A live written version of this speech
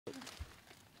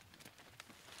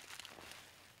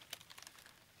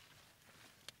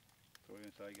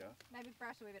they go. Maybe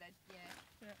brush a wee bit of,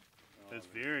 yeah. Oh, it's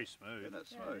very smooth. Isn't it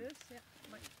smooth? It is, yeah.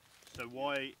 So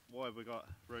why have we got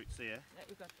roots there? Yeah,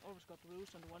 we've always got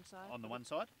roots on the one side. On the one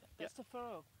side? That's the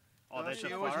furrow. Oh, that's so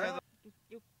the you always furrow? have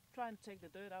You try and take the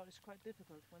dirt out, it's quite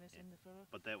difficult when it's in the furrow.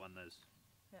 But that one is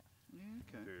Yeah,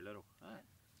 okay. very little. Ah, Yeah.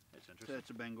 that's So interesting. that's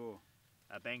a Bangor.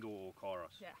 Bangor or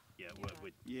Kairos? Yeah. Yeah, Yeah.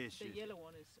 Yes, The yes. yellow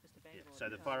one is the Bangor. So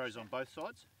the furrows on both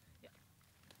sides?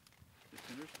 That's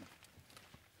interesting.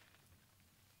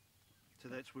 So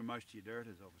that's where most of your dirt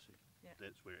is, obviously. Yeah.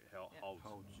 That's where it holds.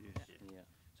 Holds, yes. Yeah. Yeah.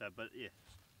 So, but yeah,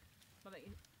 But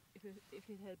like, if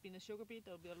it had been a sugar beet,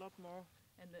 there would be a lot more,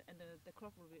 and the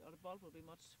crop will be, or the bulb will be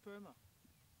much firmer,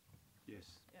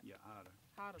 Yes. Yeah. Yeah, harder.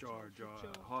 harder to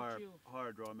chew.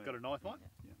 Higher dry matter. got a knife, Mike?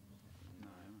 Yeah. No,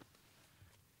 I haven't.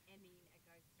 And then it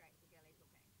goes straight to gilly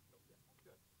cooking.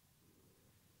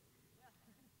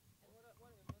 So I'm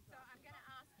going to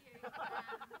ask you,